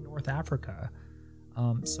 in North Africa.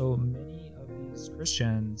 So many of these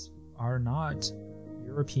Christians are not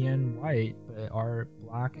European white, but are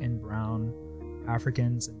Black and brown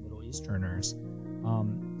Africans and Middle Easterners.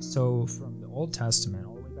 So from the Old Testament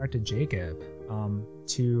all the way back to Jacob,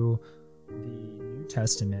 to the New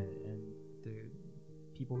Testament and the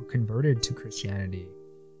people who converted to Christianity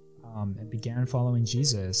and began following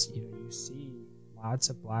Jesus, you see lots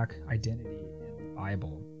of Black identity in the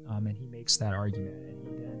Bible, and he makes that argument, and he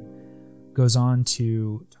then goes on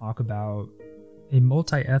to talk about a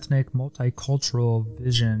multi-ethnic, multicultural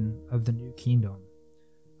vision of the new kingdom.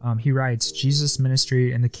 He writes, Jesus'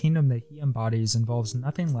 ministry and the kingdom that he embodies involves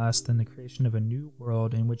nothing less than the creation of a new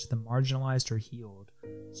world in which the marginalized are healed,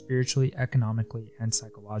 spiritually, economically, and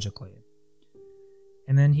psychologically.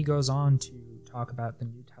 And then he goes on to talk about the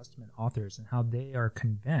New Testament authors and how they are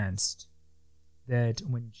convinced that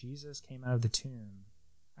when Jesus came out of the tomb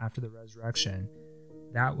after the resurrection,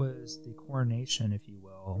 that was the coronation, if you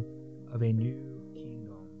will, of a new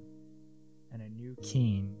kingdom and a new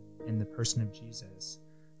king in the person of Jesus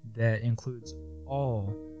that includes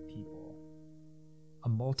all people, a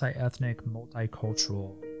multi-ethnic,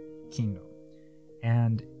 multicultural kingdom.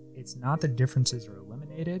 And it's not that differences are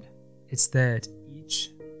eliminated, it's that each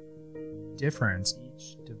difference,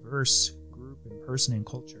 each diverse group and person and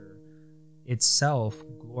culture itself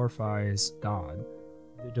glorifies God.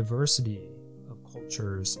 The diversity of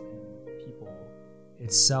cultures and people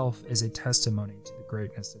itself is a testimony to the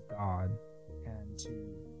greatness of God and to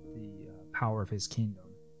the power of his kingdom.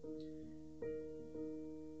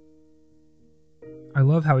 I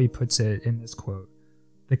love how he puts it in this quote.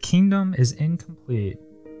 The kingdom is incomplete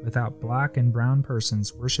without Black and brown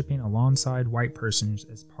persons worshiping alongside white persons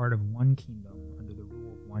as part of one kingdom under the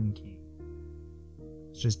rule of one king.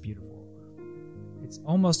 It's just beautiful. It's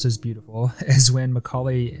almost as beautiful as when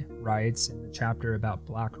Macaulay writes in the chapter about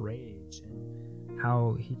Black rage and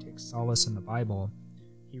how he takes solace in the Bible.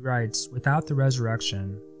 He writes, without the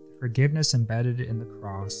resurrection, the forgiveness embedded in the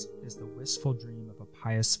cross is the wistful dream of a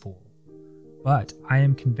pious fool. But I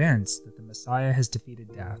am convinced that the Messiah has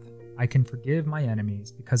defeated death. I can forgive my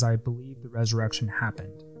enemies because I believe the resurrection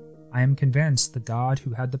happened. I am convinced the God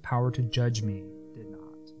who had the power to judge me did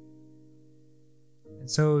not. And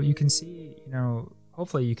so you can see,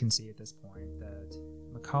 hopefully you can see at this point that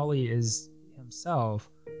Macaulay is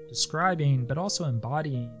himself describing, but also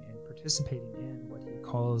embodying and participating in what he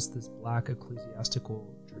calls this Black ecclesiastical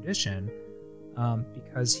tradition,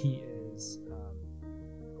 because he is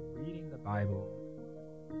reading the Bible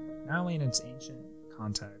not only in its ancient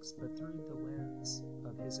context, but through the lens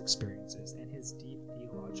of his experiences and his deep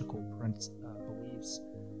theological beliefs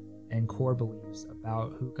and core beliefs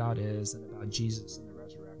about who God is and about Jesus and the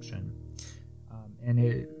resurrection.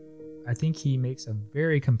 I think he makes a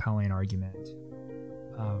very compelling argument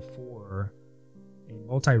for a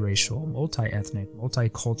multiracial, multi-ethnic,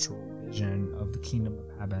 multicultural vision of the kingdom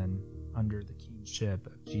of heaven under the kingship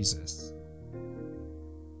of Jesus.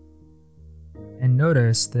 And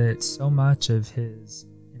notice that so much of his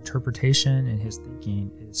interpretation and his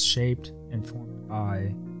thinking is shaped and formed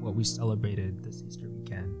by what we celebrated this Easter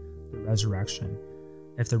weekend, the resurrection.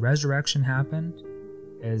 If the resurrection happened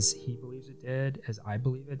as he believes it did, as I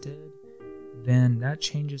believe it did, then that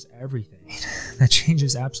changes everything. That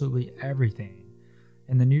changes absolutely everything.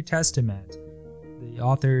 In the New Testament, the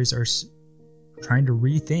authors are trying to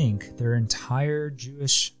rethink their entire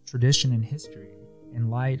Jewish tradition and history in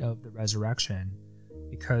light of the resurrection.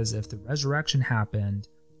 Because if the resurrection happened,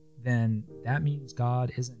 then that means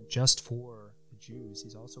God isn't just for the Jews,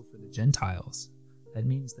 he's also for the Gentiles. That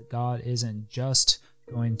means that God isn't just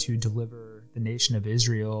going to deliver the nation of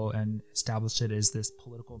Israel and establish it as this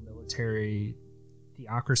political military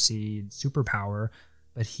theocracy and superpower,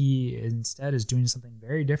 but he instead is doing something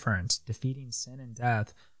very different, defeating sin and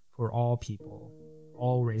death for all people,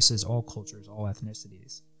 all races, all cultures, all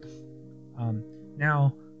ethnicities.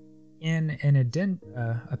 Now, in an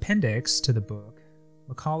appendix to the book,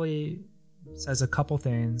 Macaulay says a couple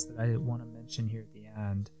things that I want to mention here at the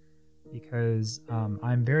end. because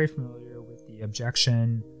I'm very familiar with the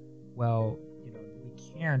objection, well, we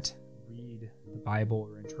can't read the Bible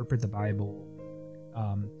or interpret the Bible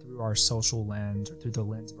through our social lens or through the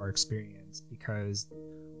lens of our experience, because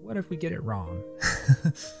what if we get it wrong?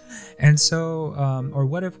 And so, or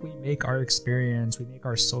what if we make our experience, we make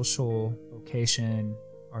our social location,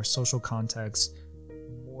 our social context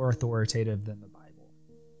more authoritative than the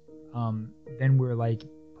Bible? Then we're like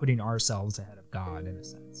putting ourselves ahead of God in a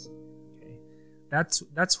sense. Okay, that's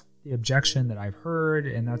the objection that I've heard,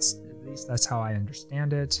 and that's how I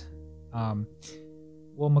understand it.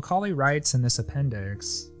 Well, Macaulay writes in this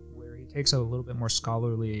appendix, where he takes a little bit more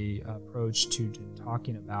scholarly approach to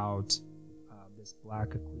talking about this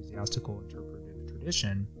Black ecclesiastical interpretive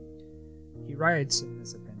tradition. He writes in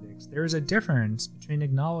this appendix, there is a difference between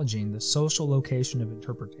acknowledging the social location of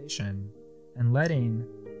interpretation and letting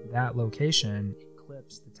that location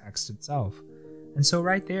eclipse the text itself. And so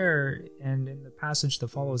right there, and in the passage that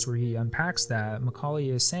follows where he unpacks that, Macaulay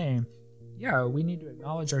is saying, yeah, we need to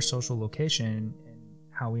acknowledge our social location and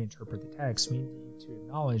how we interpret the text. We need to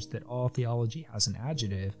acknowledge that all theology has an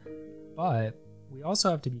adjective, but we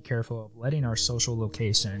also have to be careful of letting our social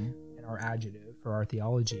location and our adjective for our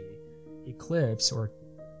theology eclipse or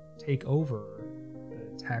take over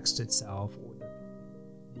the text itself or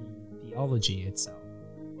the theology itself.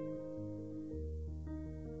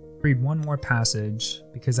 Read one more passage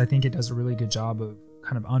because I think it does a really good job of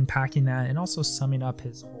kind of unpacking that and also summing up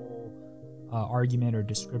his whole argument or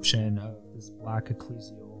description of this Black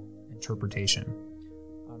ecclesial interpretation.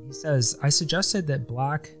 He says, I suggested that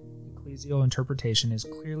Black ecclesial interpretation is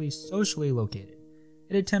clearly socially located.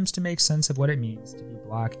 It attempts to make sense of what it means to be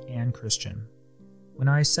Black and Christian. When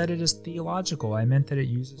I said it is theological, I meant that it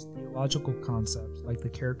uses theological concepts like the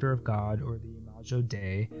character of God or the imago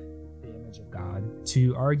Dei, the image of God,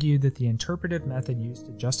 to argue that the interpretive method used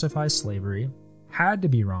to justify slavery had to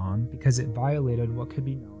be wrong because it violated what could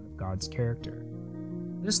be known of God's character.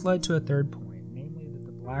 This led to a third point, namely that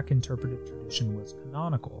the Black interpretive tradition was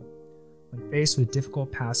canonical. When faced with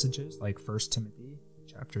difficult passages like 1 Timothy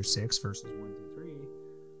chapter 6, verses 1 through 3,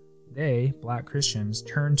 they, Black Christians,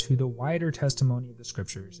 turned to the wider testimony of the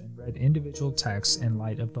Scriptures and read individual texts in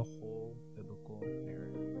light of the whole biblical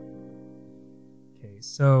narrative. Okay,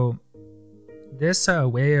 so this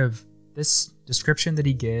this description that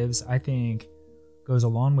he gives, I think, goes a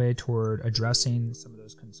long way toward addressing some of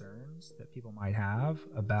those concerns that people might have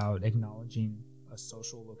about acknowledging a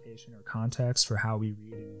social location or context for how we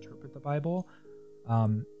read and interpret the Bible.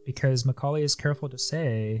 Because Macaulay is careful to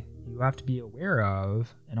say you have to be aware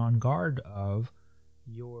of and on guard of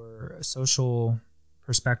your social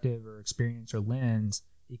perspective or experience or lens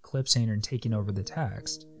eclipsing or taking over the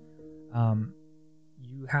text.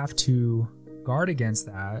 You have to guard against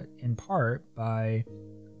that in part by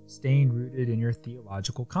staying rooted in your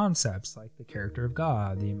theological concepts like the character of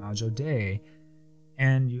God, the imago Dei,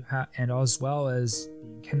 and as well as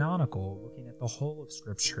being canonical, looking at the whole of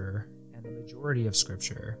Scripture and the majority of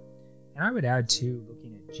Scripture. And I would add too,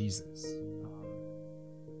 looking at Jesus.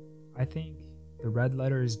 I think the red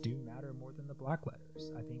letters do matter more than the black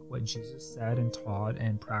letters. I think what Jesus said and taught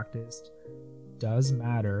and practiced does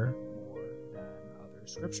matter more than other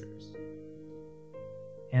scriptures.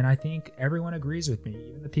 And I think everyone agrees with me,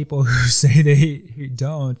 even the people who say they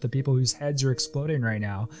don't, the people whose heads are exploding right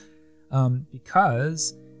now,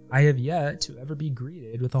 because I have yet to ever be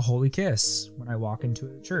greeted with a holy kiss when I walk into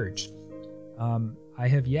a church. I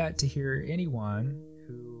have yet to hear anyone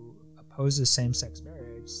who opposes same-sex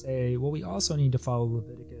marriage say, well, we also need to follow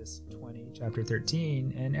Leviticus 20, chapter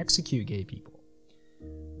 13, and execute gay people.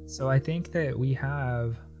 So I think that we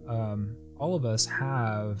have, all of us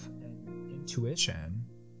have an intuition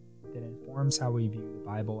that informs how we view the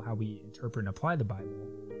Bible, how we interpret and apply the Bible,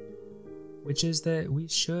 which is that we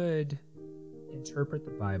should interpret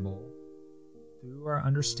the Bible through our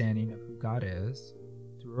understanding of who God is,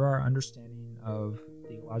 through our understanding of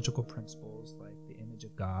theological principles like the image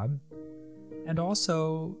of God, and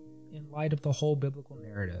also in light of the whole biblical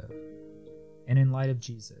narrative and in light of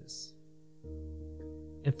Jesus.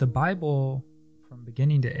 If the Bible, from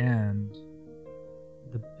beginning to end,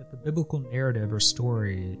 if the biblical narrative or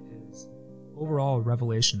story is overall a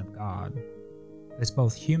revelation of God, it's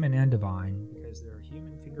both human and divine, because there are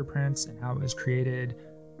human fingerprints in how it was created,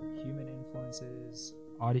 human influences,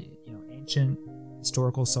 ancient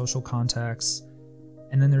historical social contexts,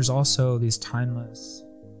 and then there's also these timeless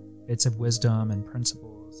bits of wisdom and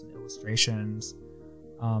principles and illustrations.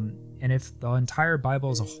 And if the entire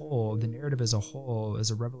Bible as a whole, the narrative as a whole,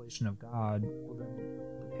 is a revelation of God, well, then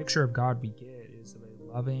the picture of God we get is of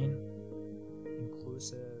a loving,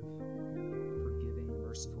 inclusive, forgiving,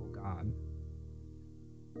 merciful God. God.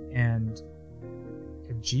 And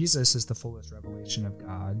if Jesus is the fullest revelation of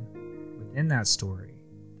God within that story,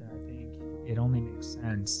 then I think it only makes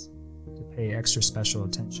sense to pay extra special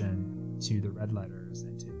attention to the red letters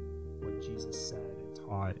and to what Jesus said and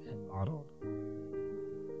taught and modeled.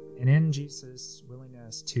 And in Jesus'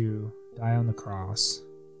 willingness to die on the cross,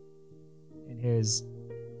 in his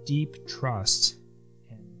deep trust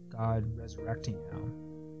in God resurrecting him,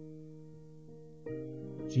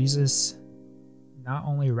 Jesus not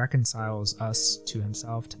only reconciles us to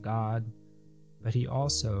himself, to God, but he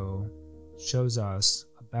also shows us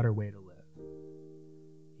a better way to live.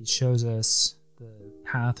 He shows us the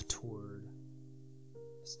path toward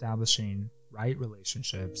establishing right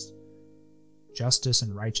relationships, justice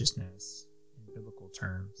and righteousness in biblical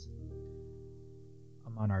terms,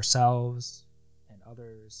 among ourselves and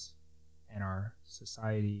others, and our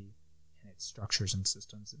society and its structures and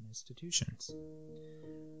systems and institutions.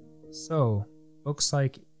 So, books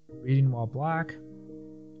like Reading While Black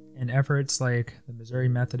and efforts like the Missouri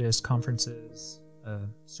Methodist Conference's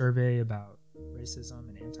survey about racism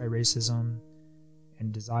and anti-racism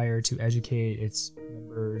and desire to educate its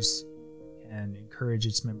members and encourage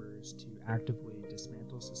its members to actively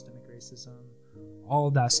dismantle systemic racism, all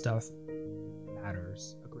of that stuff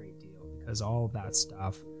matters a great deal, because all of that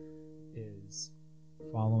stuff is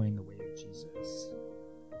following the way of Jesus,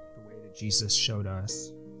 the way that Jesus showed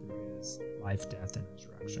us through his life, death, and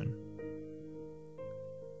resurrection.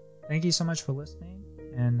 Thank you so much for listening,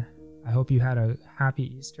 and I hope you had a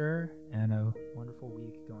happy Easter and a wonderful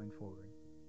week going forward.